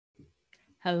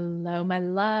Hello, my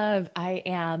love.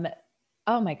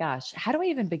 Oh my gosh, how do I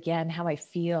even begin how I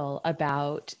feel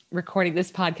about recording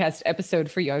this podcast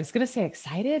episode for you? I was going to say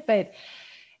excited, but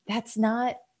that's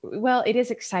not, well, it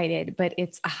is excited, but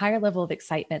it's a higher level of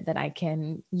excitement that I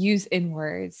can use in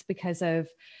words because of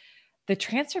the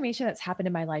transformation that's happened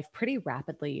in my life pretty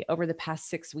rapidly over the past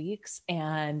 6 weeks,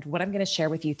 and what I'm going to share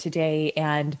with you today,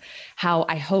 and how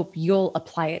I hope you'll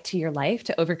apply it to your life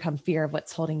to overcome fear of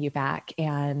what's holding you back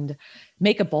and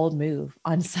make a bold move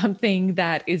on something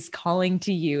that is calling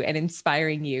to you and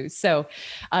inspiring you. So,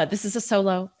 this is a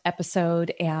solo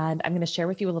episode, and I'm going to share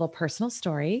with you a little personal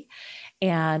story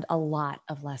and a lot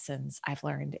of lessons I've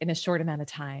learned in a short amount of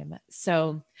time.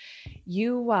 So,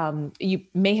 you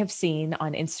may have seen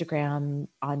on Instagram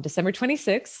on December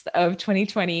 26th of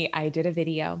 2020, I did a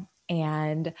video,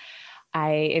 and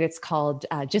it's called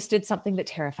Just Did Something That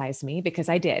Terrifies Me, because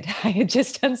I did. I had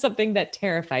just done something that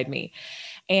terrified me.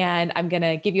 And I'm going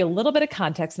to give you a little bit of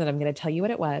context, and then I'm going to tell you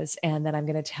what it was. And then I'm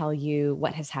going to tell you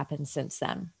what has happened since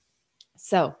then.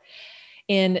 So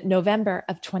in November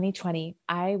of 2020,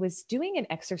 I was doing an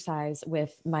exercise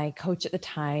with my coach at the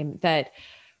time that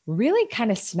really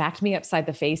kind of smacked me upside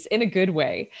the face in a good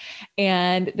way.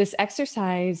 And this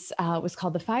exercise was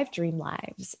called the 5 Dream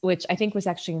Lives, which I think was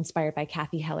actually inspired by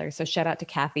Kathy Heller. So shout out to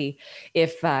Kathy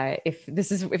if if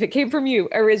it came from you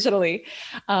originally.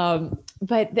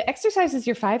 But the exercise is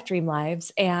your 5 Dream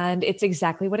Lives, and it's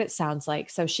exactly what it sounds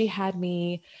like. So she had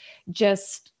me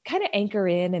just kind of anchor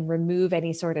in and remove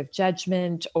any sort of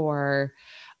judgment or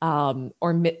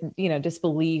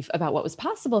disbelief about what was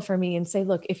possible for me, and say,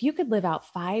 look, if you could live out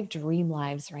 5 dream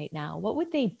lives right now, what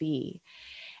would they be?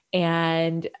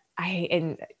 And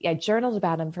I journaled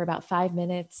about them for about 5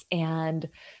 minutes, and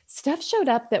stuff showed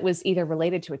up that was either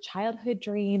related to a childhood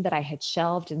dream that I had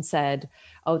shelved and said,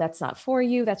 oh, that's not for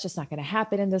you. That's just not going to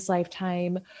happen in this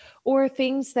lifetime. Or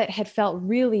things that had felt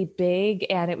really big,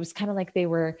 and it was kind of like they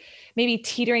were maybe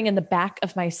teetering in the back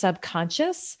of my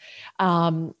subconscious.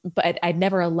 But I'd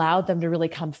never allowed them to really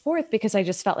come forth because I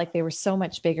just felt like they were so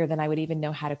much bigger than I would even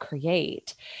know how to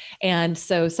create. And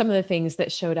so some of the things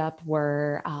that showed up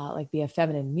were like be a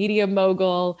feminine media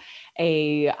mogul,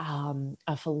 a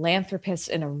philanthropist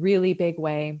in a really big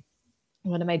way.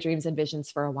 One of my dreams and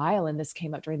visions for a while, and this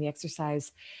came up during the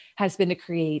exercise, has been to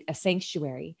create a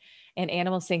sanctuary, an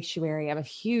animal sanctuary. I'm a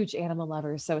huge animal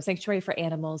lover. So a sanctuary for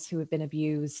animals who have been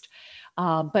abused,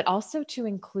 but also to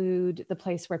include the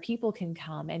place where people can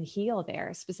come and heal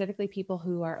there, specifically people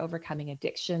who are overcoming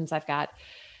addictions. I've got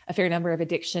a fair number of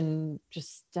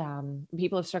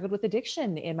people have struggled with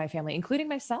addiction in my family, including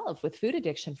myself with food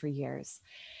addiction for years.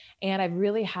 And I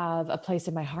really have a place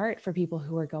in my heart for people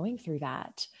who are going through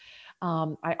that.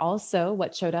 I also,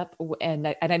 what showed up,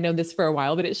 and I know this for a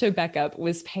while, but it showed back up,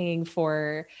 was paying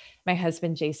for my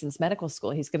husband Jason's medical school.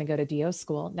 He's going to go to DO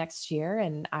school next year,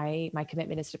 and my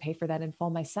commitment is to pay for that in full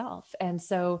myself. And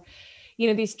so,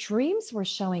 these dreams were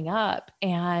showing up,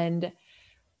 and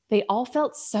they all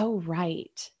felt so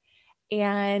right.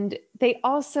 And they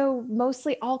also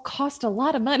mostly all cost a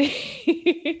lot of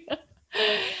money.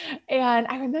 And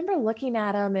I remember looking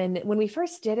at them, and when we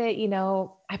first did it,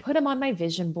 I put them on my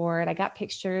vision board. I got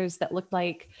pictures that looked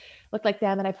like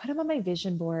them, and I put them on my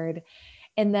vision board.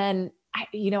 And then I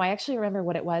actually remember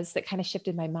what it was that kind of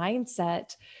shifted my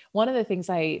mindset. One of the things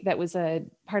that was a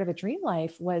part of a dream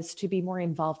life was to be more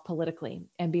involved politically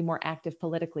and be more active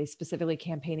politically, specifically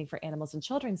campaigning for animals and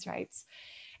children's rights.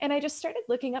 And I just started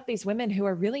looking up these women who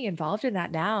are really involved in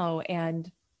that now.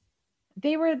 And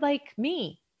they were like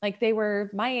me, like they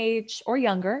were my age or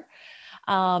younger.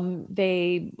 A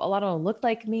lot of them looked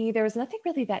like me. There was nothing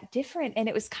really that different. And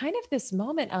it was kind of this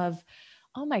moment of,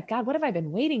 oh my God, what have I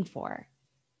been waiting for?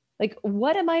 Like,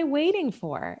 what am I waiting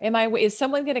for? Is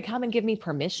someone going to come and give me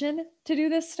permission to do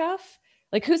this stuff?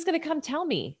 Like, who's going to come tell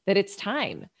me that it's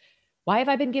time? Why have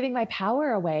I been giving my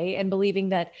power away and believing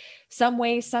that some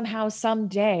way, somehow,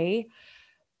 someday,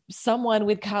 someone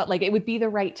would come, like it would be the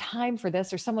right time for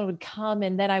this, or someone would come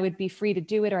and then I would be free to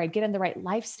do it, or I'd get in the right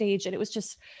life stage. And it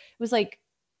was like,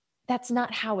 that's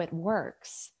not how it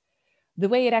works. The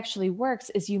way it actually works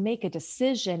is you make a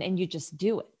decision and you just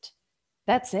do it.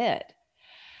 That's it.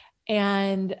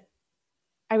 And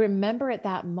I remember at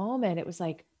that moment, it was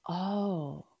like,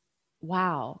 oh,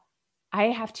 wow. I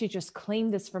have to just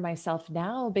claim this for myself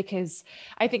now, because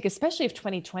I think especially if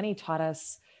 2020 taught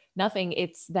us nothing,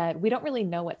 it's that we don't really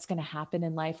know what's going to happen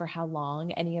in life or how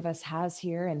long any of us has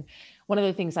here. And one of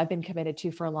the things I've been committed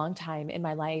to for a long time in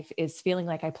my life is feeling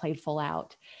like I played full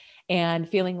out and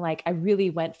feeling like I really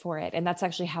went for it. And that's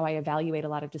actually how I evaluate a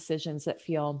lot of decisions that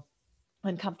feel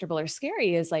uncomfortable or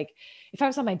scary, is like, if I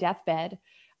was on my deathbed,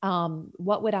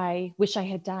 What would I wish I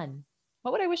had done?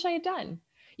 What would I wish I had done?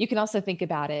 You can also think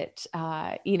about it,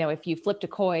 if you flipped a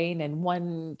coin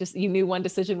and you knew one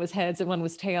decision was heads and one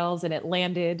was tails, and it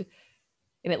landed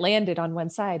on one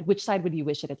side, which side would you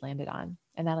wish it had landed on?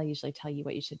 And that'll usually tell you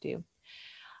what you should do.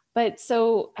 But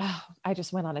so I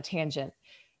just went on a tangent.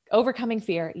 Overcoming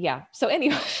fear. Yeah. So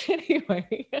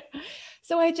anyway,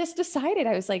 so I just decided,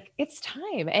 I was like, it's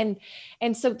time.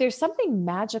 And so there's something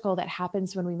magical that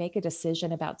happens when we make a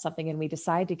decision about something and we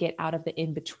decide to get out of the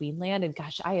in-between land. And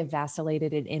gosh, I have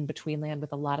vacillated in between land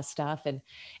with a lot of stuff, and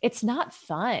it's not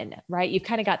fun, right? You've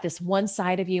kind of got this one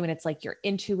side of you, and it's like your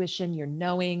intuition, your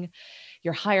knowing,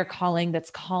 your higher calling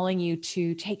that's calling you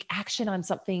to take action on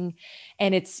something.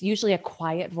 And it's usually a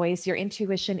quiet voice. Your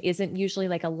intuition isn't usually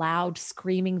like a loud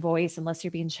screaming voice, unless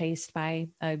you're being chased by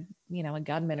a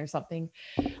gunman or something.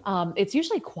 It's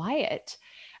usually quiet,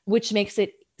 which makes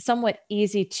it somewhat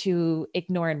easy to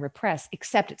ignore and repress,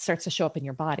 except it starts to show up in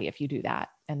your body if you do that.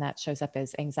 And that shows up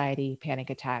as anxiety, panic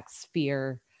attacks,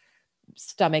 fear,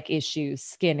 stomach issues,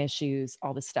 skin issues,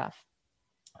 all this stuff.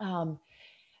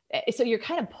 So you're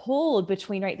kind of pulled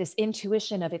between, right, this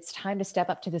intuition of it's time to step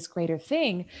up to this greater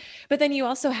thing. But then you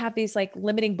also have these like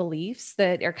limiting beliefs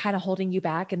that are kind of holding you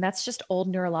back. And that's just old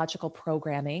neurological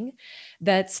programming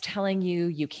that's telling you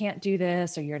you can't do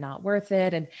this or you're not worth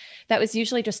it. And that was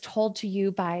usually just told to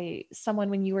you by someone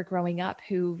when you were growing up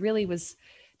who really was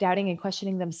doubting and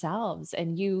questioning themselves.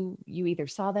 And you either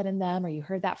saw that in them or you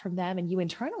heard that from them, and you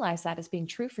internalized that as being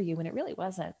true for you when it really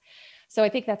wasn't. So I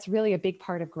think that's really a big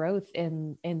part of growth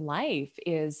in life,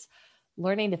 is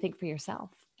learning to think for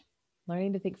yourself,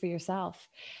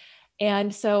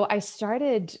 And so I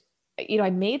started, I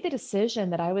made the decision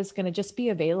that I was going to just be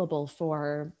available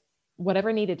for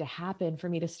whatever needed to happen for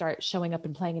me to start showing up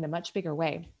and playing in a much bigger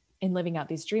way and living out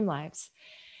these dream lives.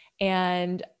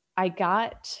 And I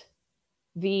got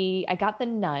the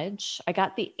nudge, I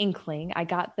got the inkling, I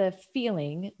got the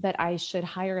feeling that I should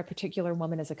hire a particular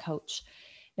woman as a coach.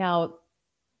 Now,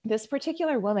 this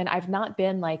particular woman, I've not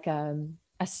been like a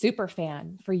super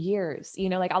fan for years.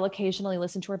 Like I'll occasionally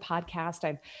listen to her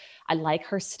podcast. I like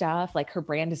her stuff. Like her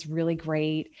brand is really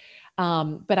great.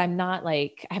 But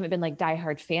I haven't been like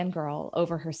diehard fangirl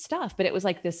over her stuff, but it was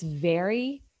like this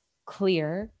very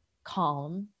clear,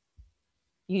 calm,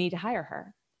 you need to hire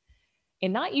her.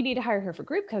 And not you need to hire her for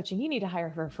group coaching, you need to hire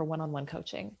her for one-on-one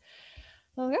coaching.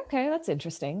 Well, okay, that's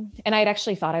interesting. And I'd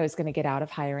actually thought I was going to get out of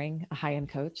hiring a high-end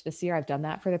coach this year. I've done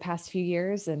that for the past few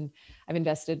years, and I've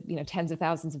invested, tens of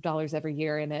thousands of dollars every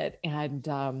year in it. And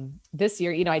this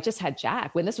year, I just had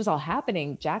Jack. When this was all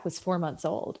happening, Jack was 4 months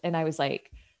old, and I was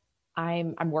like,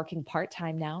 I'm working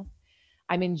part-time now.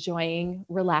 I'm enjoying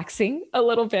relaxing a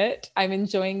little bit. I'm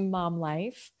enjoying mom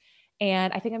life,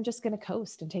 and I think I'm just going to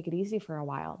coast and take it easy for a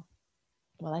while.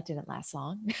 Well, that didn't last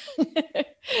long.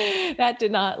 That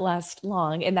did not last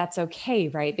long. And that's okay,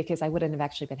 right? Because I wouldn't have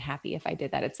actually been happy if I did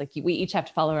that. It's like we each have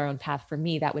to follow our own path. For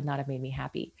me, that would not have made me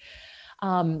happy.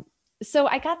 So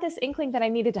I got this inkling that I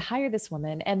needed to hire this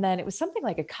woman. And then it was something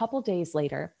like a couple days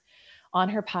later on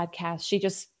her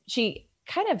podcast, she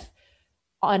kind of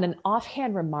on an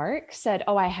offhand remark said,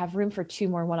 "Oh, I have room for 2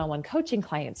 more one-on-one coaching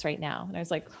clients right now." And I was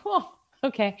like, "Oh,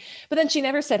 okay." But then she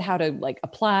never said how to like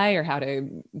apply or how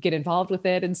to get involved with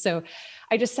it. And so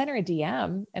I just sent her a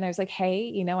DM and I was like,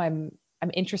 "Hey, I'm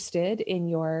interested in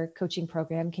your coaching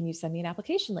program. Can you send me an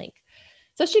application link?"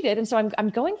 So she did. And so I'm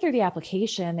going through the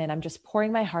application and I'm just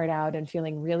pouring my heart out and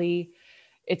feeling really,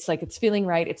 it's like, it's feeling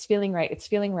right. It's feeling right. It's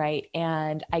feeling right.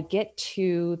 And I get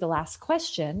to the last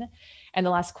question. And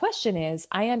the last question is,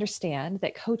 I understand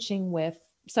that coaching with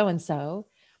so-and-so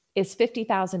is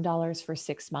 $50,000 for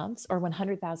 6 months or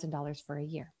 $100,000 for a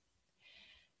year.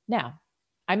 Now,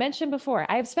 I mentioned before,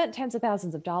 I have spent tens of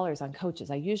thousands of dollars on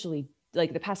coaches. I usually,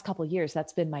 like the past couple of years,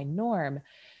 that's been my norm.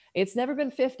 It's never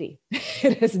been 50.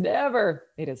 It has never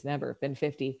been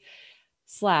 50.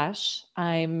 /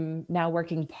 I'm now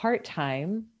working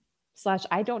part-time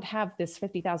 / I don't have this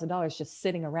 $50,000 just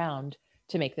sitting around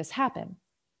to make this happen.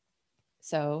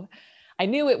 So I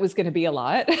knew it was going to be a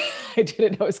lot. I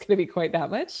didn't know it was going to be quite that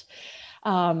much.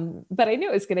 But I knew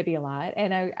it was going to be a lot.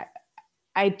 And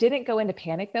I didn't go into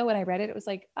panic though. When I read it, it was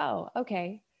like, oh,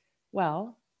 okay.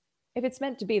 Well, if it's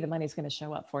meant to be, the money's going to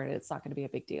show up for it. It's not going to be a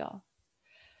big deal.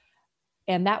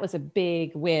 And that was a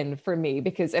big win for me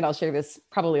because, and I'll share this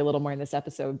probably a little more in this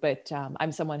episode, but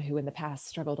I'm someone who in the past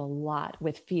struggled a lot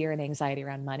with fear and anxiety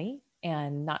around money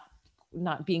and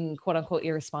not being quote unquote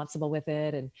irresponsible with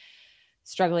it, and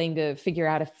struggling to figure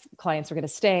out if clients were going to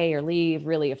stay or leave,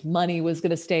 really if money was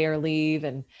going to stay or leave.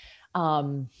 And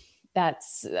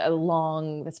that's been a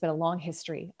long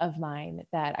history of mine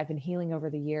that I've been healing over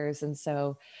the years. And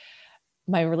so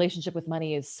my relationship with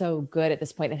money is so good at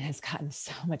this point, and has gotten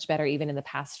so much better even in the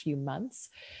past few months,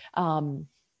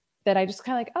 that I just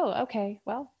kind of like, oh, okay,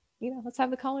 well, let's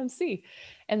have the call and see,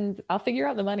 and I'll figure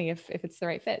out the money if it's the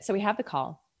right fit. So we have the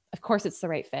call. Of course, it's the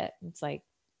right fit. It's like,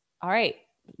 all right,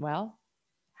 well,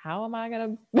 how am I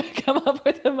going to come up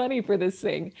with the money for this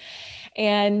thing?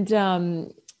 And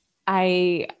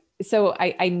I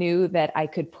knew that I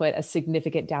could put a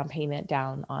significant down payment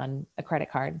down on a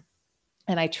credit card.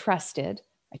 And I trusted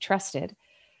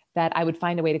that I would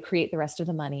find a way to create the rest of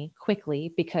the money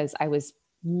quickly, because I was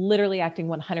literally acting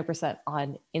 100%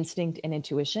 on instinct and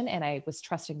intuition. And I was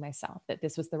trusting myself that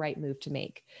this was the right move to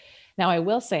make. Now, I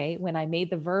will say, when I made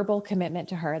the verbal commitment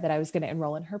to her that I was going to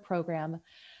enroll in her program,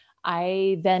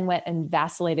 I then went and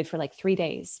vacillated for like 3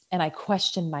 days, and I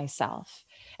questioned myself.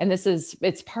 And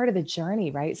it's part of the journey,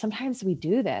 right? Sometimes we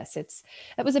do this.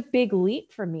 That was a big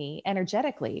leap for me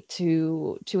energetically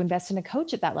to invest in a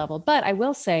coach at that level. But I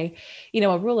will say,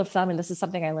 a rule of thumb, and this is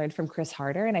something I learned from Chris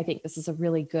Harder, and I think this is a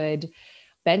really good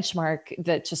benchmark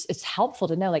that just, it's helpful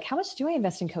to know, like, how much do I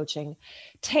invest in coaching?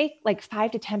 Take like 5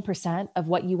 to 10% of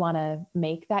what you want to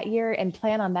make that year and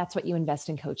plan on that's what you invest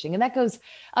in coaching. And that goes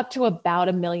up to about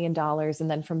 $1 million.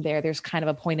 And then from there, there's kind of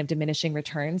a point of diminishing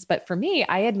returns. But for me,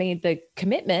 I had made the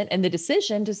commitment and the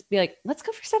decision to be like, let's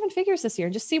go for 7 figures this year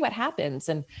and just see what happens.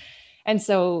 And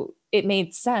so it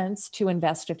made sense to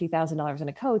invest $50,000 in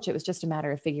a coach. It was just a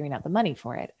matter of figuring out the money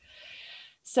for it.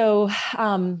 So,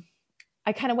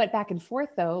 I kind of went back and forth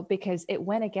though, because it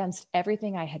went against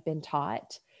everything I had been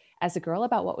taught as a girl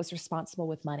about what was responsible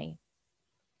with money.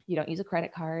 You don't use a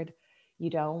credit card.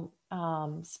 You don't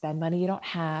spend money you don't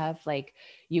have. Like,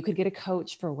 you could get a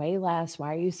coach for way less.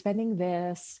 Why are you spending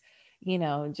this?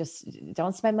 Just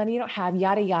don't spend money you don't have,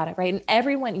 yada, yada, right? And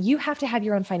everyone, you have to have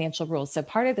your own financial rules. So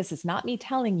part of this is not me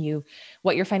telling you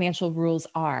what your financial rules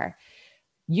are.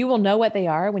 You will know what they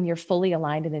are when you're fully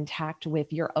aligned and intact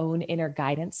with your own inner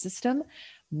guidance system.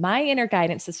 My inner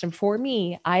guidance system, for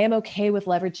me, I am okay with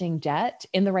leveraging debt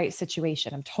in the right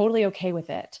situation. I'm totally okay with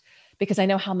it because I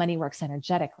know how money works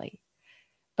energetically.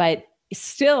 But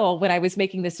still, when I was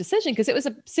making this decision, because it was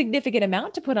a significant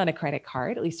amount to put on a credit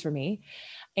card, at least for me.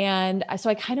 And so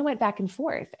I kind of went back and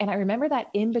forth. And I remember that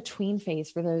in between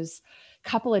phase for those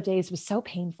couple of days was so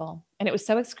painful. And it was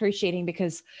so excruciating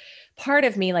because part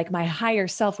of me, like my higher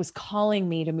self, was calling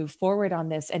me to move forward on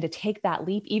this and to take that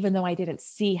leap, even though I didn't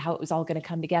see how it was all going to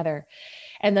come together.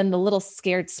 And then the little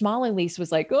scared small Elyse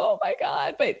was like, oh my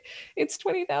God, but it's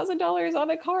 $20,000 on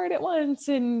a card at once.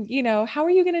 And, how are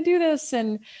you going to do this?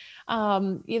 And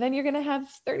then you're going to have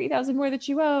 30,000 more that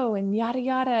you owe, and yada,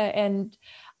 yada. And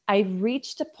I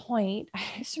reached a point, I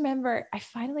just remember I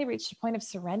finally reached a point of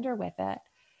surrender with it,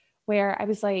 where I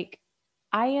was like,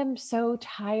 I'm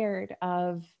tired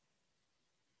of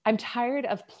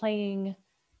playing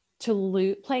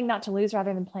not to lose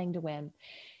rather than playing to win.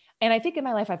 And I think in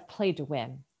my life, I've played to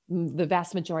win the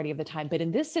vast majority of the time. But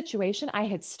in this situation,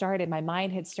 my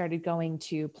mind had started going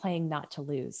to playing not to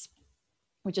lose,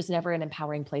 which is never an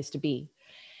empowering place to be.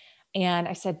 And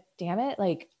I said, damn it,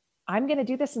 like, I'm going to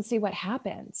do this and see what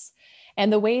happens.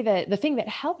 And the thing that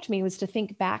helped me was to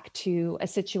think back to a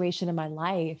situation in my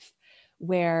life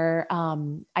where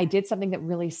I did something that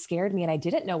really scared me, and I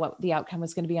didn't know what the outcome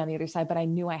was going to be on the other side, but I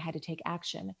knew I had to take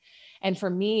action. And for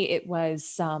me, it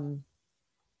was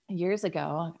years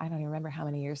ago, I don't even remember how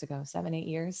many years ago, 7, 8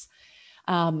 years,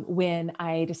 when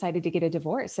I decided to get a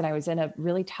divorce. And I was in a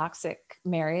really toxic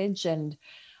marriage, and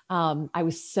I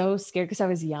was so scared because I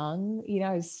was young,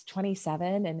 I was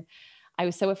 27, and I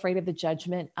was so afraid of the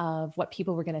judgment of what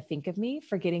people were going to think of me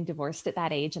for getting divorced at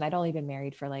that age. And I'd only been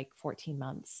married for like 14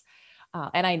 months.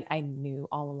 And I knew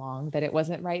all along that it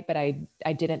wasn't right, but I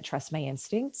didn't trust my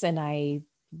instincts, and I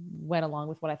went along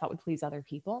with what I thought would please other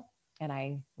people. And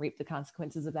I reaped the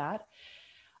consequences of that.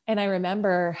 And I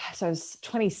remember, so I was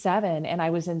 27, and I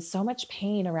was in so much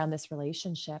pain around this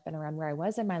relationship and around where I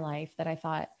was in my life that I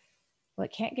thought, well,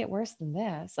 it can't get worse than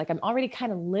this. Like, I'm already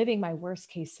kind of living my worst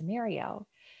case scenario.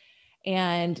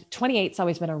 And 28's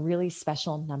always been a really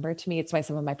special number to me. It's why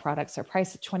some of my products are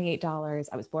priced at $28.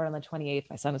 I was born on the 28th.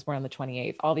 My son was born on the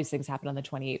 28th. All these things happened on the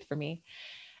 28th for me.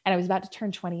 And I was about to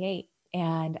turn 28.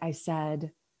 And I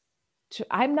said,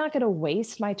 I'm not going to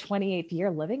waste my 28th year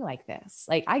living like this.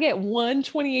 Like, I get one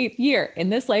 28th year in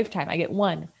this lifetime. I get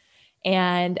one.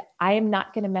 And I am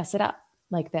not going to mess it up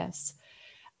like this.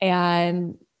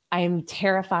 And I'm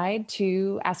terrified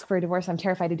to ask for a divorce. I'm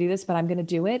terrified to do this, but I'm going to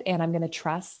do it. And I'm going to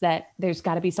trust that there's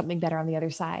got to be something better on the other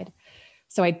side.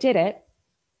 So I did it.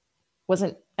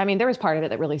 Wasn't I mean, there was part of it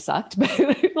that really sucked,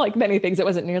 but like many things, it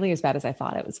wasn't nearly as bad as I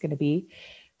thought it was going to be.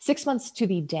 6 months to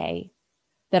the day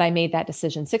that I made that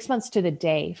decision, 6 months to the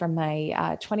day from my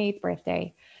 28th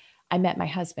birthday, I met my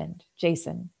husband,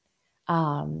 Jason.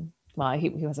 Well, he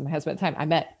wasn't my husband at the time. I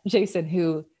met Jason,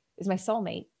 who is my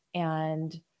soulmate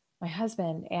and my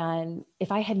husband. And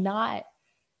if I had not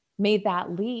made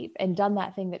that leap and done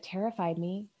that thing that terrified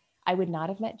me, I would not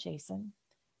have met Jason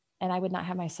and I would not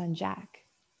have my son, Jack.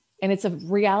 And it's a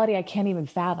reality I can't even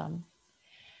fathom.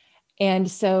 And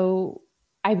so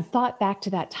I thought back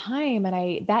to that time,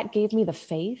 and that gave me the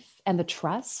faith and the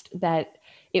trust that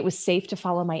it was safe to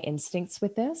follow my instincts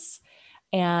with this,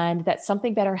 and that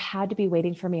something better had to be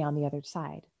waiting for me on the other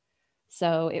side.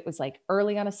 So it was like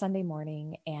early on a Sunday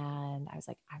morning, and I was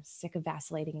like, I'm sick of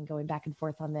vacillating and going back and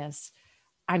forth on this.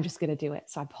 I'm just going to do it.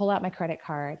 So I pull out my credit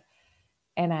card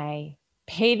and I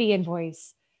pay the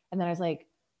invoice. And then I was like,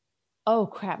 oh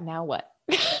crap, now what?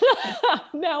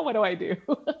 Now what do I do?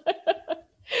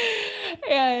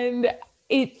 And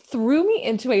it threw me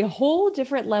into a whole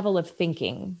different level of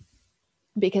thinking,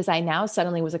 because I now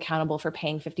suddenly was accountable for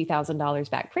paying $50,000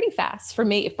 back pretty fast. For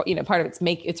me, part of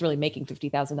it's really making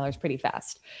 $50,000 pretty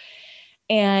fast.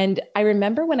 And I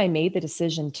remember when I made the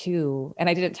decision too, and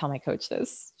I didn't tell my coach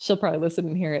this, she'll probably listen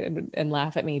and hear it and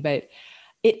laugh at me, but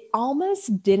it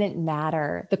almost didn't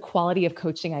matter the quality of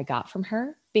coaching I got from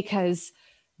her, because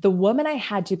the woman I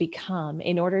had to become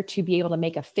in order to be able to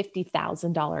make a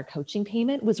 $50,000 coaching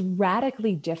payment was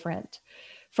radically different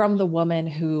from the woman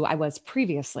who I was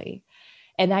previously.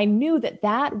 And I knew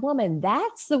that woman,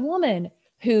 that's the woman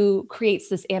who creates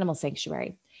this animal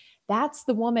sanctuary. That's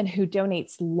the woman who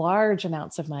donates large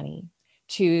amounts of money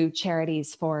to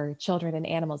charities for children and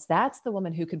animals. That's the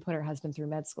woman who can put her husband through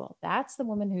med school. That's the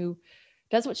woman who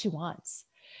does what she wants.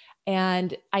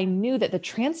 And I knew that the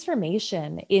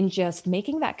transformation in just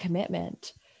making that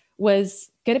commitment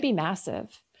was going to be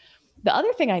massive. The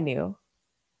other thing I knew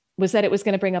was that it was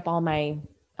going to bring up all my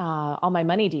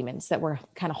money demons that were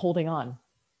kind of holding on.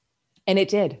 And it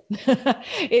did.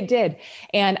 It did.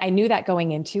 And I knew that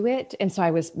going into it. And so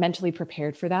I was mentally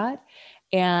prepared for that.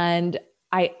 And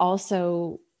I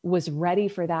also was ready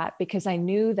for that, because I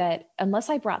knew that unless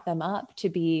I brought them up to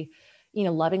be,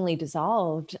 lovingly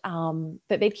dissolved,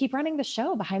 that they'd keep running the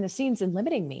show behind the scenes and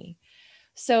limiting me.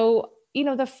 So,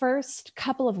 the first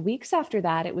couple of weeks after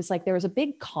that, it was like there was a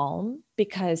big calm,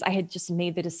 because I had just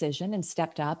made the decision and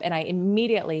stepped up, and I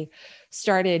immediately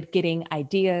started getting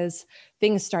ideas.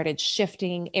 Things started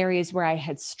shifting. Areas where I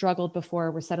had struggled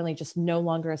before were suddenly just no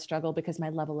longer a struggle, because my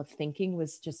level of thinking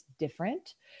was just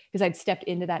different, because I'd stepped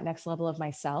into that next level of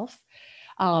myself.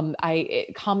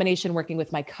 Combination working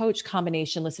with my coach,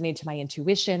 combination listening to my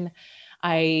intuition.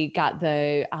 I got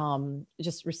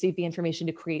just received the information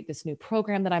to create this new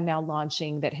program that I'm now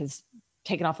launching that has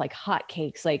taken off like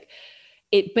hotcakes.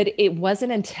 But it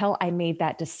wasn't until I made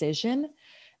that decision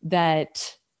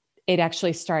that it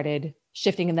actually started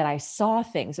shifting, and that I saw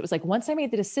things. It was like, once I made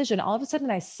the decision, all of a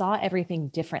sudden I saw everything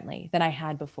differently than I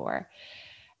had before.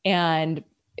 And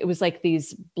it was like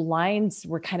these blinds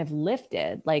were kind of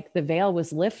lifted, like the veil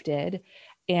was lifted.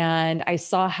 And I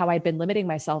saw how I'd been limiting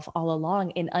myself all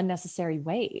along in unnecessary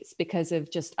ways because of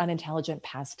just unintelligent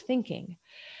past thinking.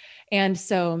 And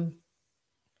so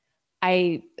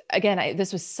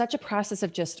this was such a process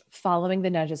of just following the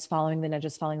nudges.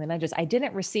 I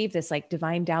didn't receive this like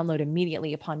divine download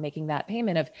immediately upon making that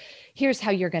payment of, here's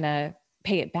how you're going to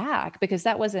pay it back, because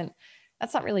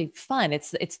that's not really fun.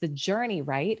 It's the journey,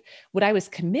 right? What I was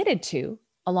committed to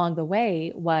along the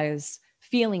way was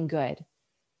feeling good.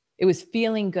 It was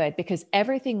feeling good, because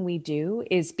everything we do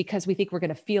is because we think we're going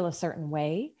to feel a certain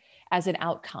way as an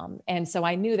outcome. And so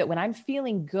I knew that when I'm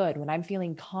feeling good, when I'm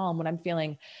feeling calm, when I'm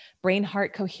feeling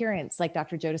brain-heart coherence, like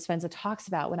Dr. Joe Dispenza talks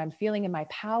about, when I'm feeling in my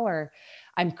power,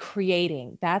 I'm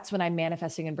creating. That's when I'm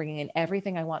manifesting and bringing in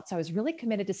everything I want. So I was really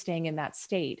committed to staying in that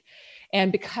state.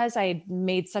 And because I had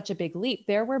made such a big leap,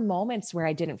 there were moments where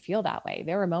I didn't feel that way.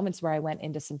 There were moments where I went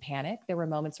into some panic. There were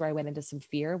moments where I went into some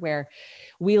fear, where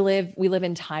we live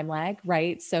in time lag,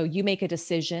 right? So you make a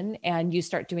decision and you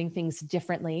start doing things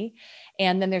differently.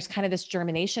 And then there's kind of this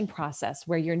germination process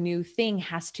where your new thing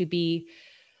has to be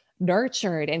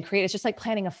nurtured and created. It's just like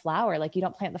planting a flower. Like you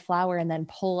don't plant the flower and then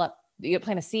you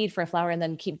plant a seed for a flower and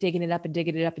then keep digging it up and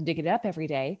digging it up and digging it up every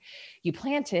day. You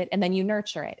plant it and then you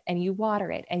nurture it and you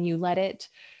water it and you let it,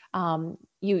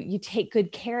 you take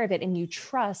good care of it, and you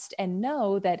trust and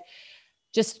know that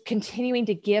just continuing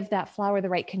to give that flower the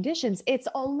right conditions, it's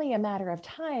only a matter of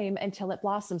time until it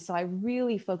blossoms. So I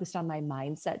really focused on my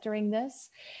mindset during this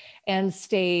and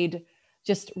stayed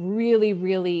just really,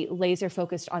 really laser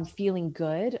focused on feeling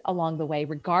good along the way,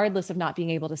 regardless of not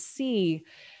being able to see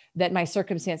that my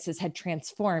circumstances had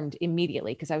transformed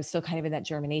immediately because I was still kind of in that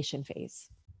germination phase.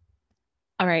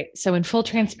 All right. So in full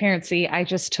transparency, I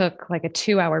just took like a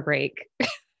 2 hour break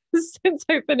since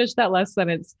I finished that last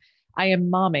sentence. I am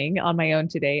momming on my own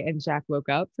today, and Jack woke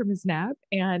up from his nap,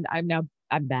 and I'm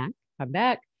back. I'm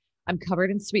back. I'm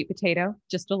covered in sweet potato,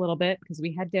 just a little bit because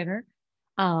we had dinner.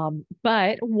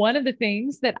 But one of the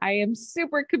things that I am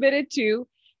super committed to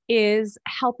is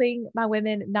helping my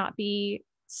women not be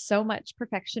so much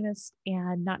perfectionists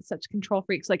and not such control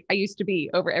freaks like I used to be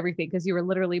over everything, because you were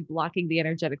literally blocking the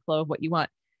energetic flow of what you want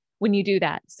when you do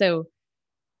that. So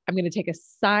I'm going to take a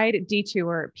side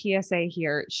detour PSA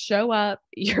here. Show up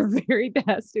your very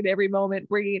best in every moment,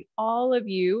 bringing all of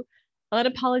you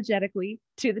unapologetically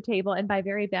to the table. And by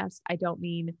very best, I don't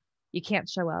mean you can't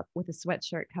show up with a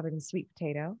sweatshirt covered in sweet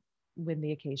potato when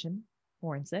the occasion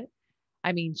warrants it.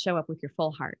 I mean, show up with your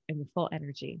full heart and your full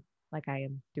energy, like I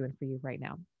am doing for you right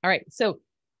now. All right. So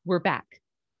we're back.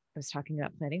 I was talking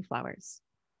about planting flowers.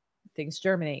 Things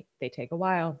germinate, they take a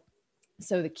while.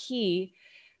 So the key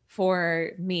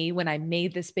for me when I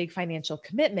made this big financial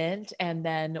commitment and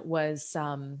then was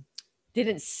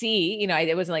didn't see,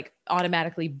 it wasn't like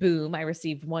automatically boom, I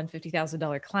received one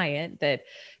 $50,000 client that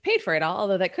paid for it all,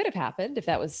 although that could have happened if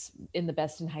that was in the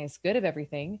best and highest good of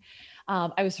everything.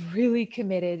 I was really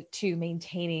committed to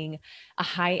maintaining a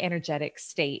high energetic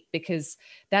state because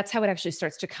that's how it actually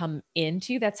starts to come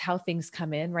into. That's how things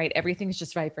come in, right? Everything's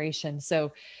just vibration.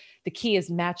 So the key is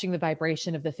matching the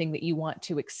vibration of the thing that you want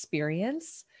to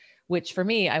experience, which for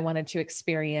me, I wanted to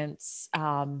experience,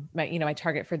 my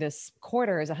target for this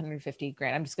quarter is 150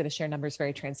 grand. I'm just going to share numbers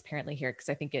very transparently here because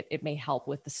I think it may help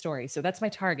with the story. So that's my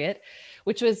target,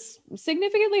 which was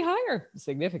significantly higher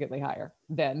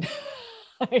than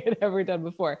I had ever done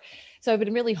before. So I've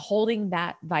been really holding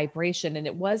that vibration, and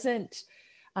it wasn't,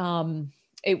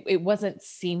 it wasn't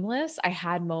seamless. I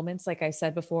had moments, like I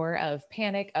said before, of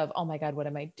panic of, oh my God, what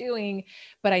am I doing?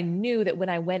 But I knew that when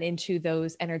I went into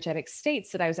those energetic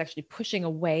states that I was actually pushing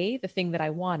away the thing that I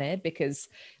wanted, because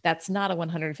that's not a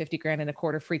 150 grand in a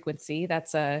quarter frequency.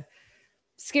 That's a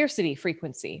scarcity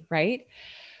frequency, right?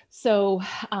 So,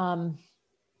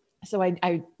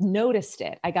 I noticed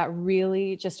it. I got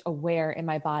really just aware in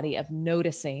my body of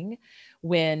noticing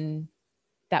when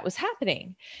that was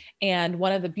happening. And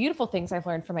one of the beautiful things I've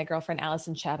learned from my girlfriend,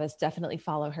 Allison Chavez, definitely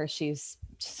follow her. She's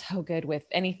so good with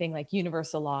anything like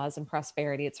universal laws and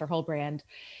prosperity. It's her whole brand,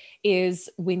 is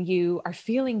when you are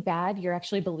feeling bad, you're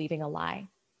actually believing a lie.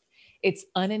 It's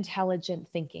unintelligent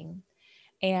thinking.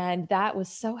 And that was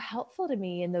so helpful to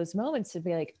me in those moments to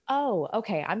be like, oh,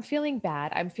 okay, I'm feeling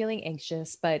bad. I'm feeling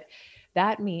anxious, but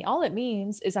all it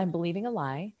means is I'm believing a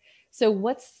lie. So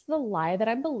what's the lie that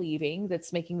I'm believing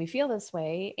that's making me feel this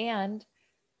way? And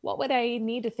what would I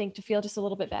need to think to feel just a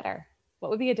little bit better? What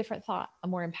would be a different thought, a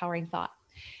more empowering thought?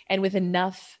 And with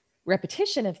enough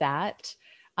repetition of that,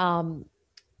 um,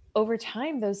 over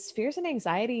time, those fears and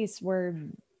anxieties were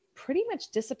pretty much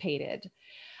dissipated.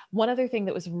 One other thing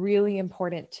that was really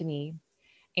important to me,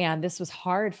 and this was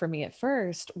hard for me at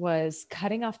first, was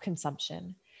cutting off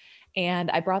consumption.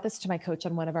 And I brought this to my coach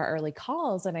on one of our early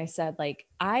calls. And I said, like,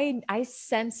 I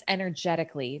sense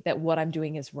energetically that what I'm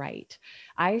doing is right.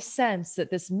 I sense that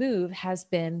this move has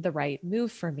been the right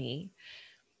move for me.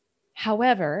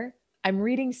 However, I'm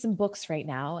reading some books right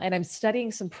now and I'm studying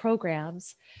some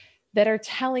programs that are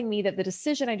telling me that the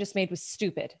decision I just made was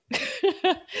stupid.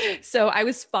 So I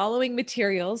was following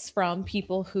materials from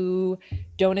people who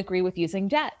don't agree with using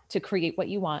debt to create what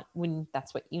you want when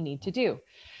that's what you need to do.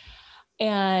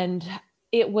 And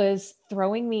it was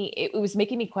it was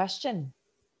making me question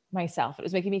myself. It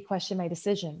was making me question my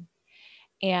decision.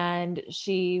 And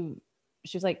she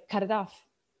was like, cut it off,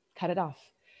 cut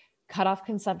off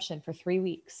consumption for 3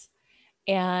 weeks.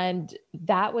 And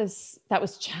that was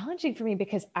challenging for me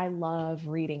because I love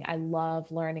reading. I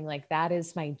love learning. Like that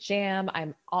is my jam.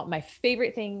 My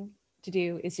favorite thing to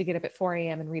do is to get up at 4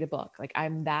 a.m. and read a book. Like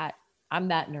I'm that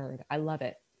nerd. I love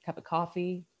it. Cup of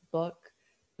coffee, book.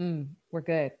 We're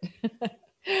good.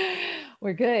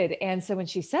 We're good. And so when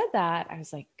she said that, I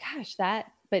was like, gosh,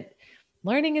 but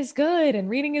learning is good and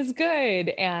reading is good.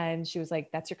 And she was like,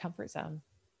 that's your comfort zone.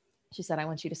 She said, I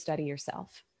want you to study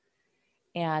yourself.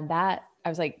 And that I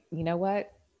was like, you know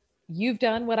what? You've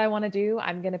done what I want to do.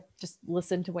 I'm going to just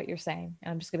listen to what you're saying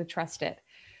and I'm just going to trust it.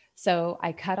 So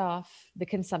I cut off the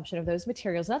consumption of those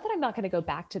materials. Not that I'm not going to go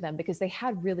back to them because they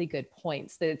had really good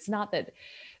points. That it's not that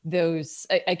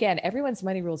again, everyone's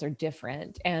money rules are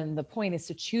different. And the point is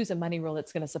to choose a money rule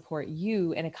that's going to support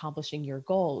you in accomplishing your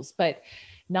goals. But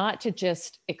not to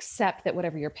just accept that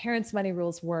whatever your parents' money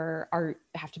rules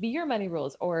have to be your money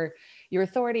rules or your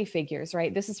authority figures,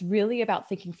 right? This is really about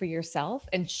thinking for yourself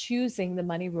and choosing the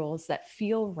money rules that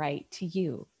feel right to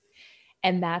you.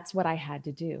 And that's what I had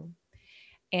to do.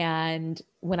 And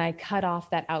when I cut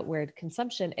off that outward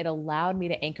consumption, it allowed me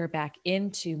to anchor back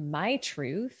into my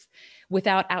truth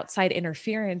without outside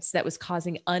interference that was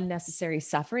causing unnecessary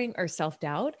suffering or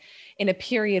self-doubt in a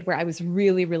period where I was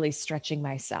really, really stretching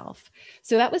myself.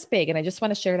 So that was big. And I just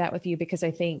want to share that with you because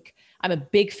I think I'm a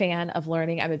big fan of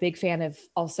learning. I'm a big fan of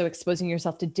also exposing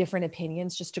yourself to different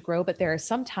opinions just to grow. But there are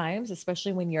some times,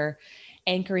 especially when you're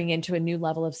anchoring into a new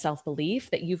level of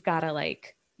self-belief, that you got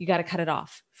to cut it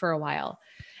off for a while.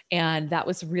 And that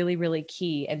was really, really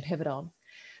key and pivotal.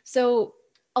 So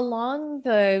along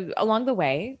the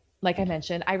way, like I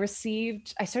mentioned, I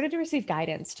started to receive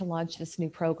guidance to launch this new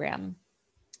program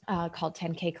called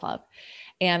 10K Club.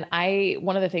 And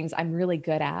one of the things I'm really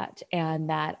good at and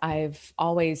that I've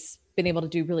always been able to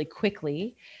do really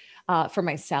quickly for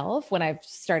myself when I've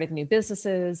started new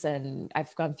businesses and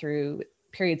I've gone through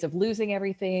periods of losing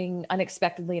everything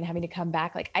unexpectedly and having to come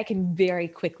back, like I can very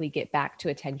quickly get back to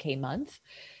a 10K month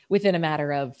within a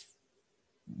matter of,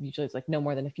 usually it's like no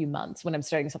more than a few months when I'm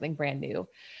starting something brand new.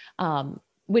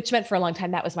 Which meant for a long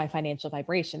time, that was my financial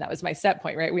vibration. That was my set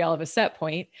point, right? We all have a set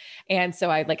point. And so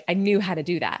I knew how to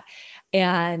do that.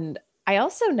 And I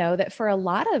also know that for a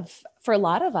lot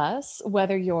of us,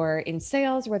 whether you're in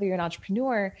sales, whether you're an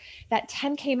entrepreneur, that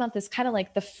 10K month is kind of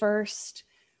like the first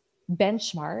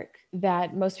benchmark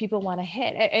that most people want to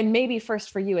hit. And maybe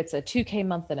first for you, it's a 2K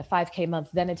month, then a 5K month,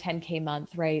 then a 10K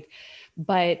month, right?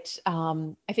 But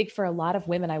I think for a lot of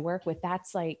women I work with,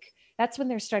 that's when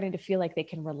they're starting to feel like they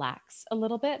can relax a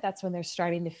little bit. That's when they're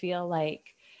starting to feel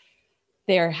like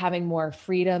they're having more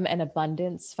freedom and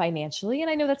abundance financially. And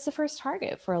I know that's the first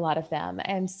target for a lot of them.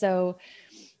 And so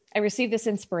I received this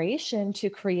inspiration to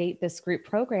create this group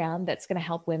program that's going to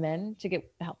help women to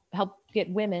help get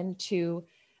women to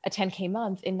a 10K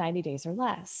month in 90 days or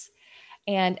less.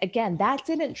 And again, that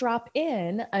didn't drop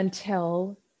in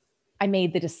until I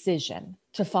made the decision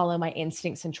to follow my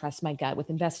instincts and trust my gut with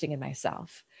investing in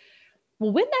myself.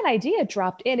 Well, when that idea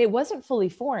dropped in, it wasn't fully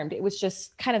formed. It was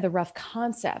just kind of the rough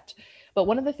concept. But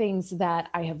one of the things that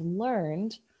I have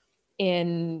learned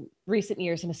in recent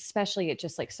years, and especially it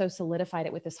just so solidified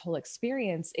it with this whole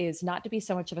experience, is not to be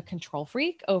so much of a control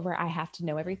freak over I have to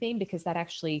know everything, because that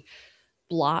actually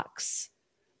blocks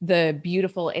the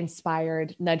beautiful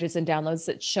inspired nudges and downloads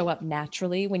that show up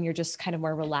naturally when you're just kind of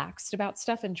more relaxed about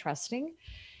stuff and trusting.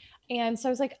 And so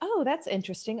I was like, oh, that's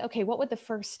interesting. Okay, what would the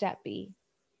first step be?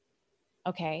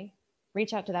 Okay,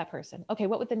 reach out to that person. Okay,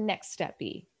 what would the next step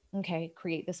be? Okay,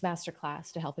 create this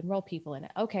masterclass to help enroll people in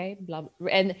it. Okay, blah, blah.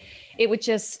 And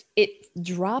it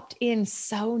dropped in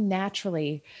so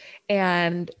naturally.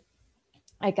 And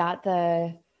I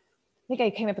think I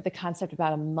came up with the concept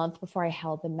about a month before I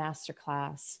held the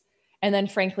masterclass. And then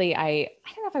frankly, I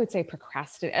don't know if I would say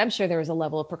procrastinate. I'm sure there was a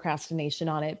level of procrastination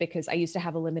on it because I used to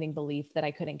have a limiting belief that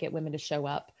I couldn't get women to show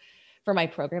up for my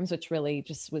programs, which really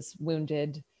just was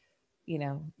wounded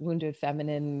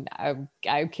feminine,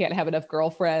 I can't have enough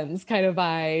girlfriends kind of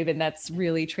vibe. And that's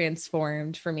really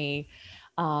transformed for me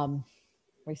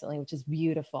recently, which is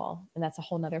beautiful. And that's a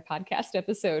whole nother podcast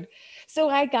episode. So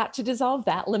I got to dissolve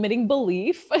that limiting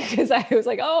belief because I was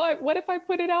like, oh, what if I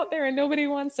put it out there and nobody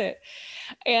wants it?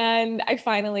 And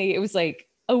it was like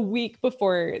a week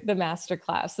before the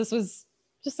masterclass. This was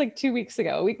just 2 weeks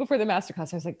ago, a week before the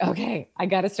masterclass. I was like, okay, I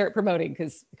got to start promoting,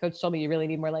 because the coach told me you really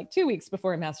need more 2 weeks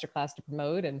before a masterclass to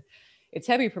promote. And it's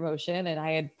heavy promotion. And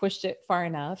I had pushed it far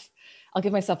enough. I'll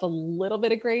give myself a little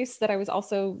bit of grace that I was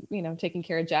also, taking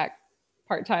care of Jack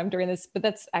part-time during this, but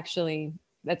that's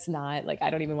not I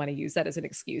don't even want to use that as an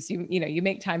excuse. You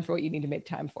make time for what you need to make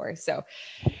time for. So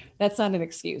that's not an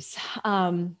excuse.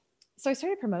 So I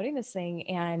started promoting this thing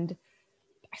and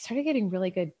I started getting really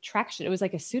good traction. It was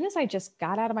as soon as I just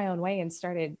got out of my own way and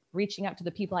started reaching out to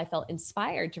the people I felt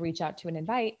inspired to reach out to and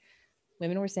invite,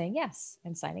 women were saying yes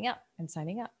and signing up and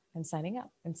signing up and signing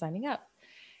up and signing up.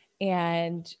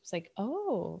 And it's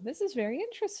oh, this is very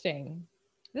interesting.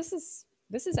 This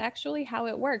is actually how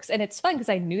it works. And it's fun because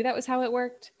I knew that was how it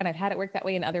worked. And I've had it work that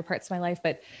way in other parts of my life.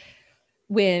 But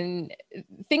when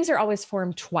things are always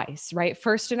formed twice, right?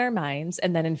 First in our minds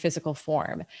and then in physical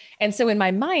form. And so in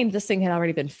my mind, this thing had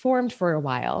already been formed for a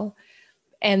while.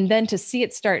 And then to see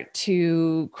it start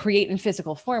to create in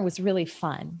physical form was really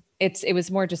fun. It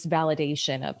was more just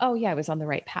validation of, oh yeah, I was on the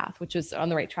right path, which was on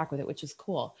the right track with it, which is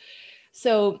cool.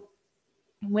 So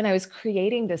when I was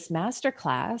creating this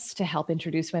masterclass to help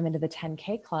introduce women to the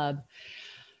 10K Club,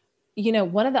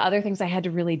 One of the other things I had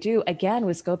to really do again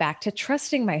was go back to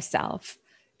trusting myself,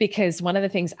 because one of the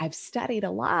things I've studied a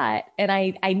lot, and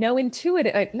I know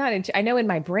I know in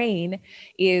my brain,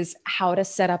 is how to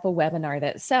set up a webinar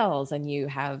that sells. And you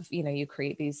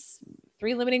create these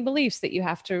 3 limiting beliefs that you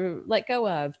have to let go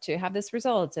of to have this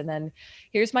result. And then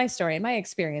here's my story and my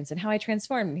experience and how I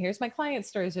transformed. And here's my client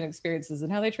stories and experiences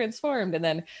and how they transformed. And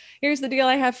then here's the deal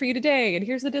I have for you today. And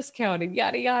here's the discount and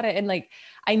yada, yada. And like,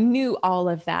 I knew all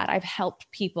of that. I've helped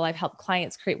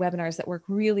clients create webinars that work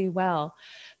really well.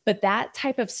 But that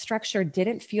type of structure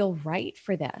didn't feel right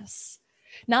for this.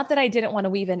 Not that I didn't want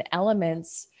to weave in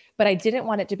elements, but I didn't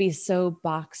want it to be so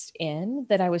boxed in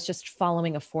that I was just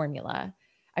following a formula.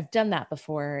 I've done that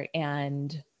before.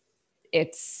 And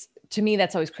to me,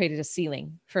 that's always created a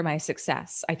ceiling for my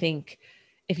success. I think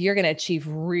if you're going to achieve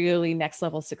really next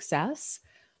level success,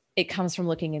 it comes from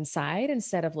looking inside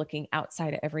instead of looking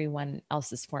outside of everyone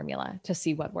else's formula to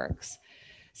see what works.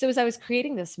 So as I was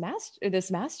creating this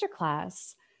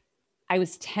masterclass, I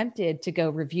was tempted to go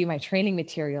review my training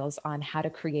materials on how to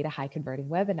create a high converting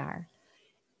webinar.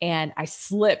 And I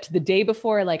slipped the day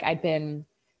before. Like, I'd been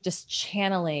just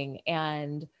channeling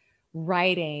and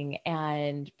writing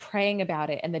and praying about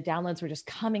it. And the downloads were just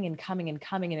coming and coming and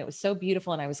coming. And it was so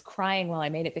beautiful. And I was crying while I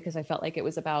made it, because I felt like it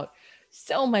was about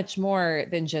so much more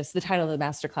than just the title of the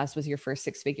masterclass was your first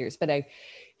 6 figures. But I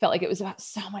felt like it was about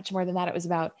so much more than that. It was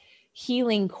about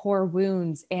healing core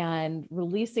wounds and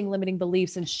releasing limiting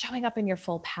beliefs and showing up in your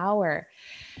full power.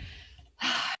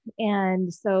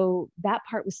 And so that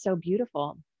part was so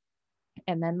beautiful.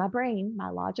 And then my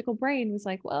logical brain was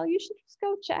like, well, you should just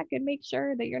go check and make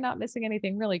sure that you're not missing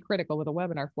anything really critical with a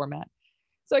webinar format.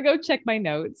 So I go check my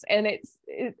notes, and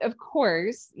of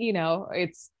course,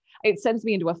 it sends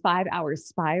me into a 5-hour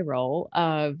spiral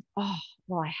of, oh,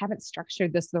 well, I haven't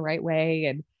structured this the right way.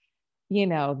 And,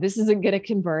 this isn't going to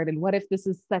convert. And what if this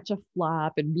is such a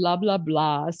flop and blah, blah,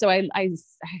 blah. So I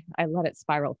let it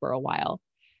spiral for a while.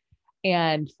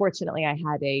 And fortunately, I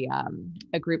had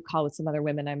a group call with some other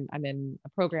women I'm in a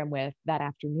program with that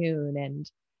afternoon, and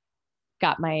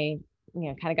got my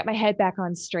head back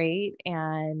on straight,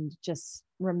 and just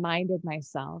reminded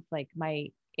myself, like, my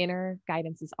inner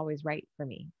guidance is always right for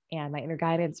me. And my inner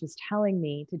guidance was telling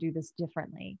me to do this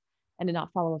differently and to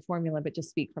not follow a formula, but just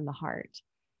speak from the heart.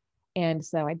 And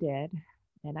so I did,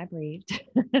 and I breathed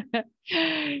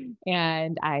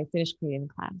and I finished creating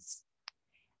the class.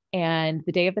 And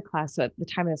the day of the class, so at the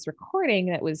time of this recording,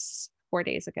 that was 4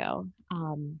 days ago,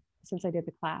 since I did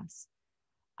the class,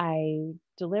 I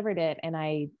delivered it, and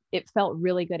it felt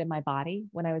really good in my body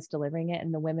when I was delivering it.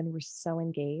 And the women were so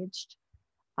engaged.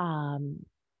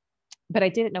 But I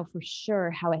didn't know for sure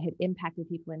how it had impacted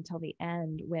people until the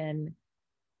end, when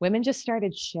women just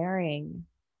started sharing.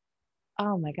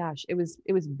 Oh my gosh, it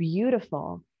was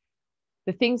beautiful.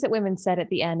 The things that women said at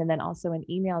the end, and then also in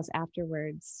emails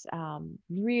afterwards,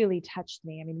 really touched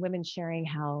me. I mean, women sharing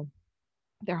how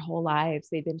their whole lives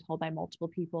they've been told by multiple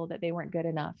people that they weren't good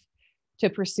enough to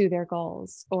pursue their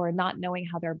goals, or not knowing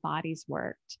how their bodies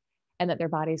worked, and that their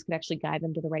bodies could actually guide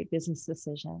them to the right business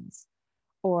decisions,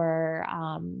 or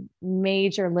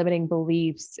major limiting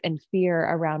beliefs and fear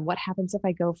around what happens if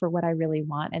I go for what I really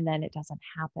want and then it doesn't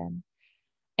happen.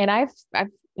 And I've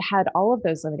had all of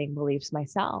those limiting beliefs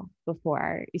myself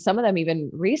before, some of them even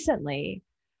recently.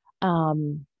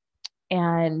 And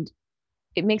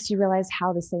it makes you realize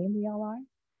how the same we all are.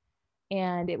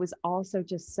 And it was also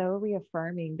just so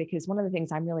reaffirming, because one of the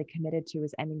things I'm really committed to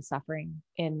is ending suffering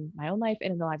in my own life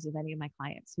and in the lives of any of my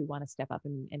clients who want to step up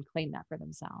and claim that for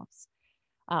themselves.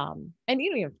 And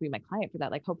you don't even have to be my client for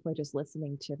that. Like, hopefully just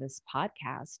listening to this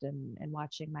podcast and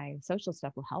watching my social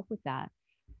stuff will help with that.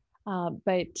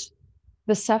 But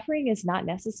the suffering is not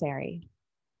necessary.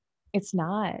 It's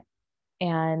not.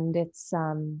 And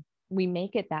we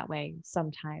make it that way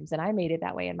sometimes. And I made it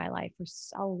that way in my life for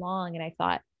so long. And I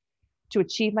thought, to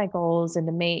achieve my goals and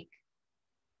to make,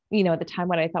 at the time,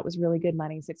 what I thought was really good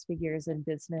money, 6 figures in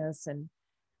business, and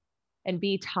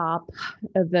be top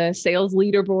of the sales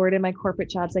leaderboard in my corporate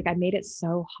jobs. Like, I made it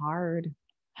so hard.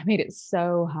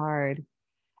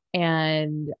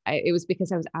 And it was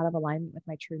because I was out of alignment with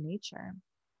my true nature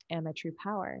and my true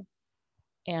power.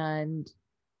 And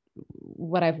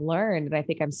what I've learned, and I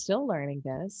think I'm still learning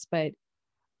this, but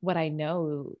what I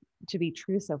know to be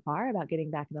true so far about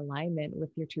getting back in alignment with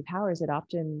your true powers, it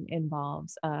often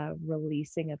involves a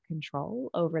releasing of control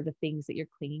over the things that you're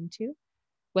clinging to,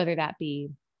 whether that be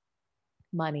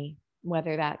money,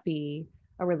 whether that be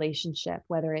a relationship,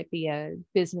 whether it be a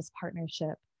business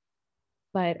partnership,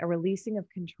 but a releasing of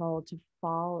control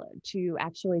to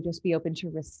actually just be open to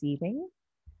receiving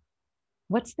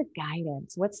what's the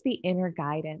guidance? What's the inner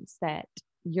guidance that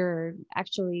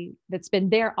that's been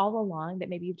there all along that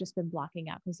maybe you've just been blocking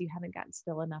out because you haven't gotten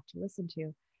still enough to listen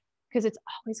to? Because it's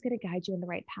always going to guide you in the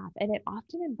right path. And it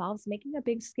often involves making a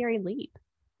big, scary leap,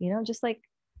 just like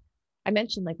I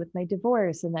mentioned, like with my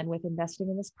divorce and then with investing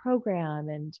in this program.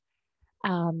 And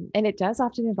it does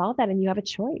often involve that. And you have a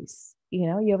choice,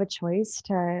 you have a choice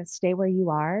to stay where you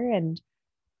are, and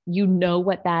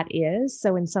what that is.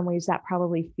 So in some ways that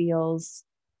probably feels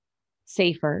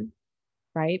safer,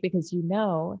 right? Because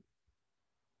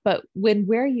but when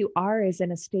where you are is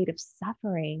in a state of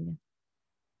suffering,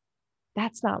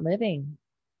 that's not living.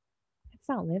 It's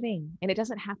not living. And it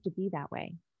doesn't have to be that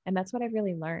way. And that's what I've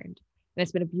really learned. And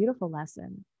it's been a beautiful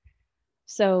lesson.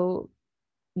 So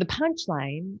the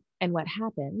punchline and what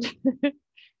happened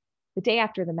the day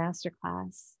after the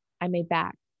masterclass, I made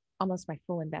back almost my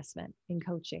full investment in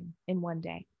coaching in one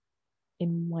day,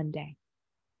 in one day,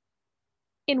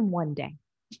 in one day.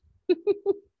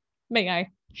 May I?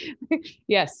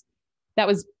 Yes, that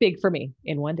was big for me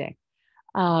in one day.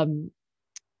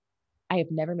 I have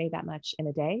never made that much in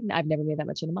a day. I've never made that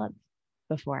much in a month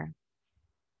before.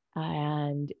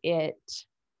 And it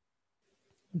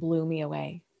blew me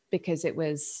away because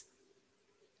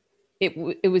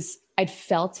I'd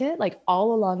felt it like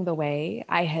all along the way.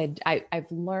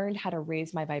 I've learned how to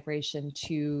raise my vibration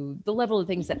to the level of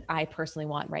things that I personally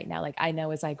want right now. Like I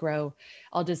know as I grow,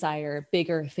 I'll desire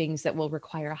bigger things that will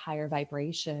require a higher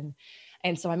vibration.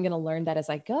 And so I'm going to learn that as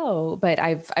I go, but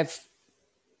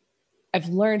I've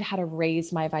learned how to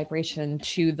raise my vibration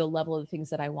to the level of the things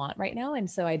that I want right now. And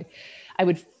so I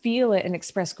would feel it and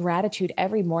express gratitude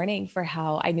every morning for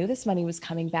how I knew this money was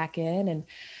coming back in. And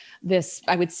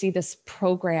I would see this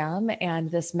program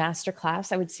and this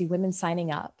masterclass. I would see women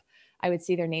signing up. I would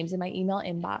see their names in my email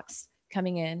inbox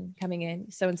coming in.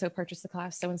 So-and-so purchased the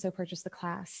class. So-and-so purchased the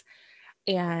class.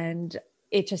 And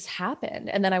it just happened.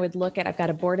 And then I would I've got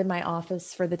a board in my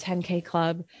office for the 10K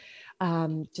club.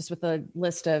 Just with a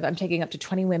list I'm taking up to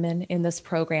 20 women in this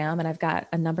program, and I've got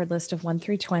a numbered list of 1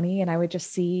 through 20. And I would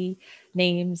just see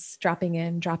names dropping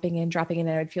in. And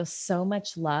I would feel so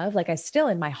much love. Like I still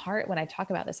in my heart, when I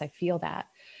talk about this, I feel that.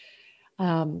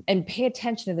 And pay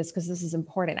attention to this because this is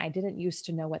important. I didn't used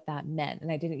to know what that meant.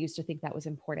 And I didn't used to think that was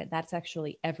important. That's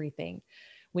actually everything.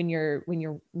 When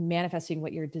you're manifesting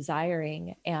what you're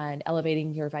desiring and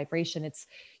elevating your vibration,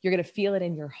 you're going to feel it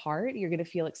in your heart. You're going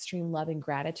to feel extreme love and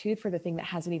gratitude for the thing that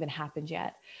hasn't even happened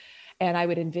yet. And I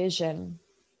would envision,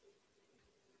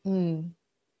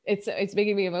 it's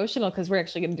making me emotional because we're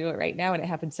actually going to do it right now. And it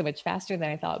happened so much faster than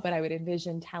I thought, but I would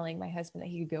envision telling my husband that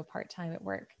he could go part-time at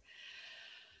work.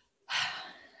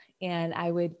 And I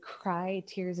would cry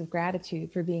tears of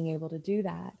gratitude for being able to do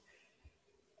that.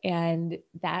 And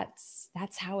that's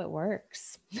how it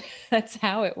works. That's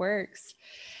how it works.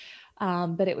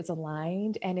 But it was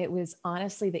aligned, and it was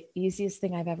honestly the easiest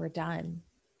thing I've ever done.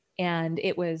 And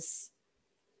because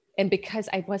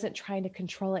I wasn't trying to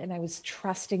control it, and I was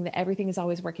trusting that everything is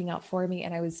always working out for me.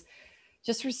 And I was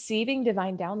just receiving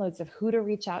divine downloads of who to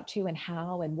reach out to and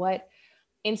how, and what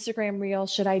Instagram reel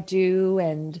should I do,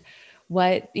 and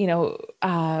what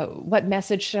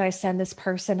message should I send this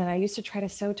person? And I used to try to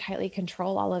so tightly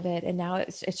control all of it. And now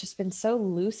it's just been so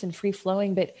loose and free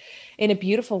flowing, but in a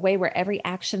beautiful way where every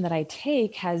action that I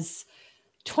take has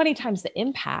 20 times the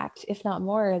impact, if not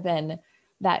more, than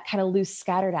that kind of loose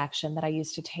scattered action that I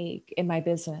used to take in my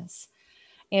business.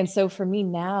 And so for me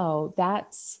now,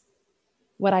 that's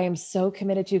what I am so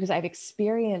committed to, because I've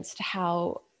experienced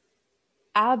how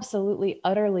absolutely,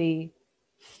 utterly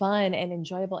fun and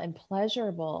enjoyable and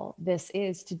pleasurable this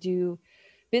is to do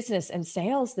business and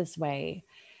sales this way.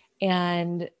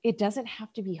 And it doesn't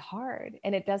have to be hard,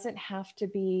 and it doesn't have to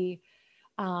be,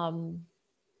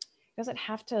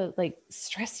 like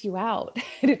stress you out.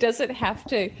 And it doesn't have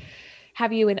to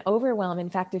have you in overwhelm.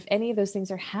 In fact, if any of those things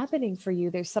are happening for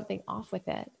you, there's something off with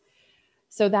it.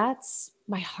 So that's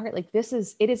my heart. Like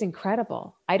it is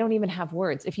incredible. I don't even have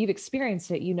words. If you've experienced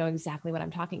it, you know exactly what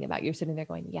I'm talking about. You're sitting there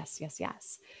going, yes, yes,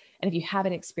 yes. And if you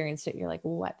haven't experienced it, you're like,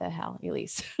 what the hell,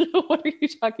 Elyse? What are you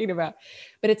talking about?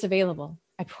 But it's available.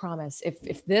 I promise.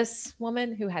 If this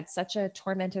woman who had such a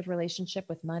tormented relationship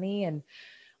with money, and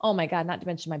oh my God, not to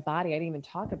mention my body, I didn't even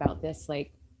talk about this.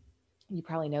 Like, you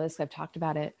probably know this, I've talked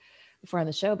about it before on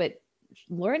the show, but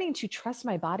learning to trust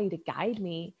my body to guide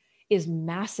me is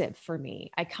massive for me.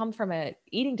 I come from an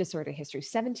eating disorder history,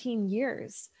 17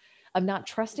 years of not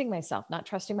trusting myself, not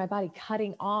trusting my body,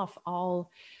 cutting off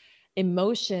all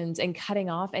emotions and cutting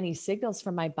off any signals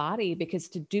from my body, because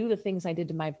to do the things I did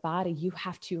to my body, you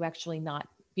have to actually not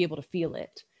be able to feel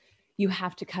it. You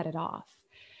have to cut it off.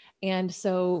 And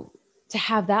so to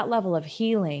have that level of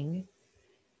healing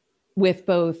with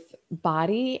both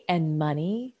body and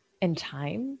money and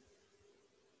time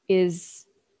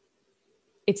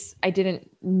I didn't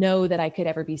know that I could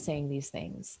ever be saying these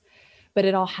things, but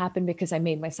it all happened because I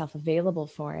made myself available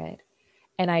for it.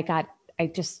 And I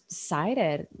just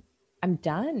decided I'm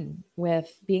done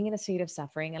with being in a state of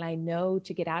suffering. And I know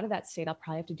to get out of that state, I'll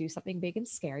probably have to do something big and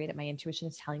scary that my intuition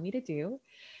is telling me to do.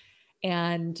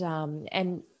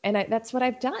 That's what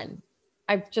I've done.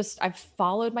 I've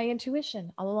followed my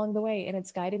intuition all along the way, and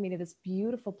it's guided me to this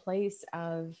beautiful place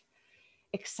of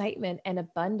excitement and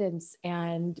abundance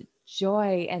and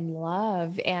joy and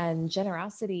love and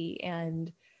generosity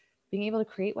and being able to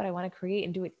create what I want to create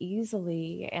and do it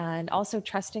easily. And also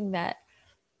trusting that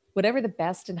whatever the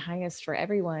best and highest for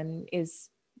everyone is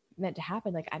meant to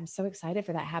happen. Like, I'm so excited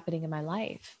for that happening in my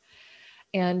life.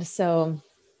 And so,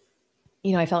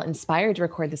 I felt inspired to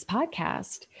record this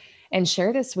podcast and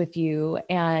share this with you.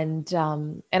 And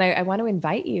I want to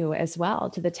invite you as well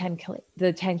to the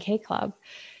 10K club,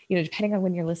 depending on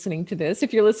when you're listening to this.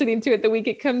 If you're listening to it the week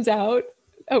it comes out,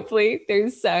 hopefully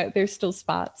there's still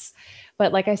spots.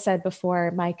 But like I said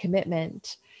before, my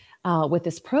commitment with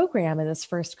this program and this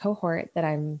first cohort that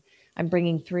I'm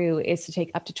bringing through is to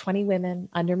take up to 20 women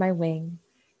under my wing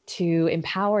to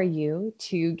empower you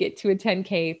to get to a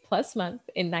 10K plus month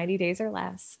in 90 days or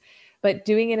less, but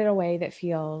doing it in a way that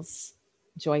feels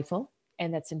joyful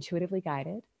and that's intuitively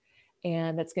guided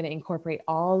and that's going to incorporate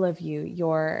all of you,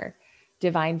 your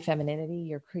divine femininity,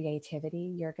 your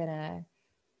creativity. You're going to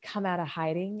come out of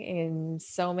hiding in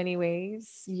so many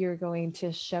ways. You're going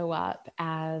to show up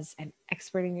as an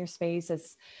expert in your space,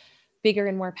 as bigger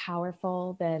and more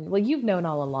powerful than, well, you've known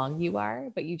all along you are,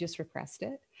 but you just repressed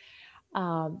it.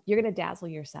 You're going to dazzle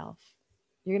yourself.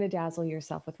 You're going to dazzle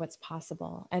yourself with what's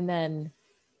possible. And then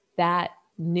that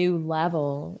new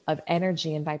level of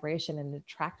energy and vibration and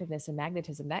attractiveness and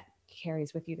magnetism that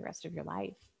carries with you the rest of your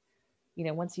life.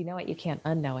 Once you know it, you can't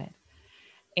unknow it.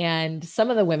 And some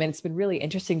of the women, it's been really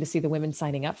interesting to see the women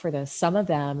signing up for this. Some of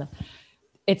them,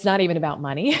 it's not even about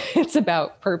money. It's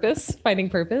about purpose, finding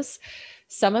purpose.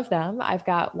 Some of them, I've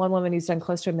got one woman who's done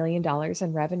close to $1 million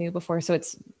in revenue before. So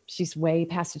she's way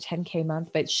past a 10K month,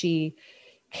 but she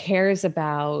cares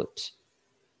about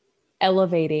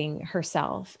elevating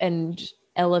herself and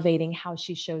elevating how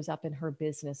she shows up in her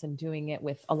business and doing it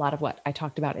with a lot of what I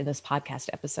talked about in this podcast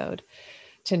episode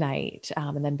tonight,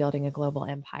 and then building a global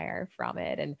empire from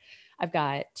it. And I've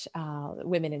got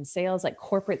women in sales, like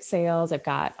corporate sales. I've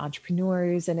got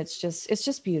entrepreneurs, and it's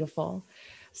just beautiful.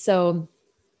 So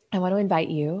I want to invite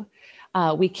you.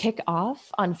 We kick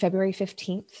off on February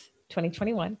 15th,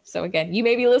 2021. So again, you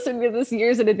may be listening to this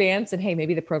years in advance, and hey,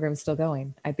 maybe the program's still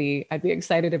going. I'd be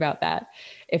excited about that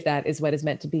if that is what is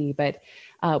meant to be. But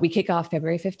we kick off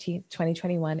February 15th,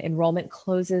 2021. Enrollment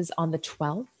closes on the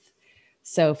 12th.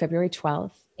 So February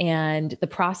 12th. And the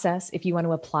process, if you want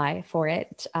to apply for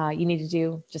it, you need to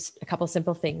do just a couple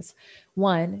simple things.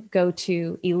 One, go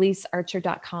to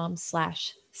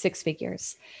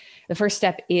ElyseArcher.com/sixfigures. The first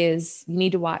step is you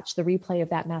need to watch the replay of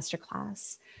that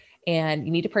masterclass and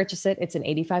you need to purchase it. It's an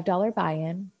 $85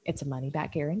 buy-in. It's a money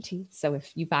back guarantee. So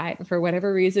if you buy it and for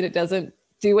whatever reason, it doesn't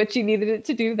do what you needed it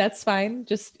to do, that's fine.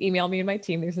 Just email me and my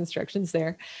team. There's instructions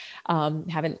there.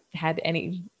 Haven't had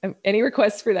any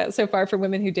requests for that so far for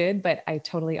women who did, but I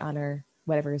totally honor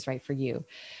whatever is right for you.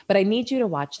 But I need you to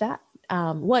watch that.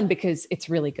 One, because it's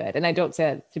really good. And I don't say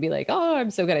that to be like, oh,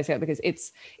 I'm so good. I say that because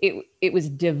it was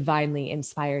divinely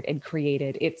inspired and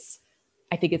created.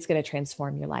 I think it's going to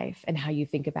transform your life and how you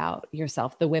think about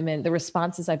yourself. The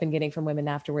responses I've been getting from women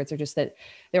afterwards are just that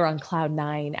they're on cloud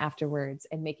 9 afterwards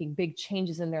and making big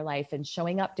changes in their life and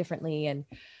showing up differently. And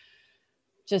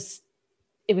just,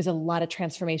 it was a lot of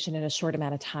transformation in a short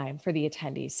amount of time for the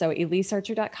attendees. So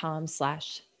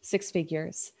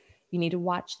ElyseArcher.com/sixfigures. You need to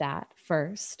watch that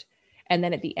first. And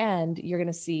then at the end, you're going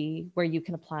to see where you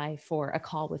can apply for a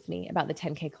call with me about the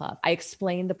 10K club. I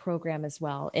explained the program as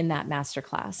well in that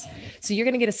masterclass. So you're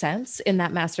going to get a sense in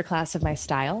that masterclass of my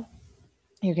style.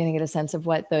 You're going to get a sense of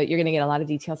you're going to get a lot of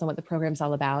details on what the program's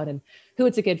all about and who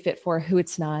it's a good fit for, who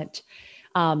it's not.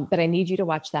 But I need you to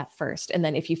watch that first. And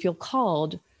then if you feel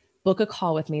called, book a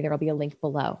call with me. There'll be a link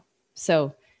below.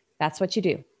 So that's what you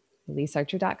do.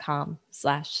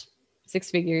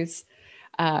 ElyseArcher.com/sixfigures.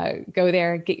 Go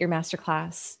there, get your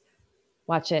masterclass,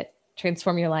 watch it,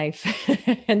 transform your life,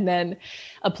 and then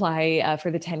apply for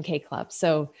the 10K club.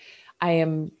 So I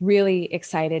am really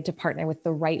excited to partner with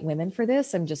the right women for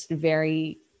this. I'm just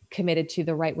very committed to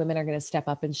the right women are going to step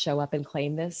up and show up and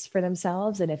claim this for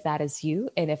themselves. And if that is you,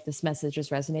 and if this message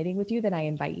is resonating with you, then I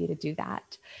invite you to do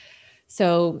that.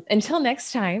 So until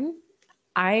next time,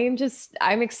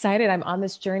 I'm excited. I'm on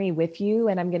this journey with you,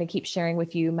 and I'm going to keep sharing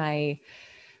with you my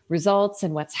results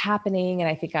and what's happening. And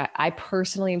I think I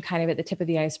personally am kind of at the tip of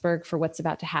the iceberg for what's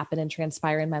about to happen and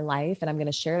transpire in my life. And I'm going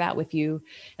to share that with you.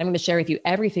 I'm going to share with you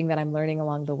everything that I'm learning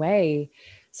along the way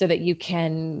so that you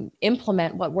can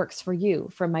implement what works for you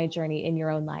from my journey in your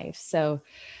own life. So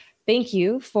thank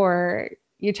you for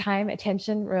your time,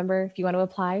 attention. Remember, if you want to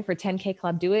apply for 10K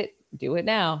Club, do it. Do it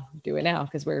now. Do it now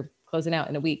because we're closing out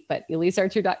in a week. But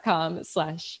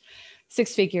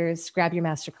ElyseArcher.com/6figures. Grab your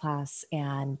masterclass.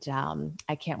 And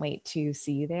I can't wait to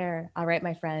see you there. All right,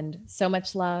 my friend. So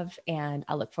much love. And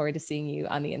I look forward to seeing you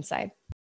on the inside.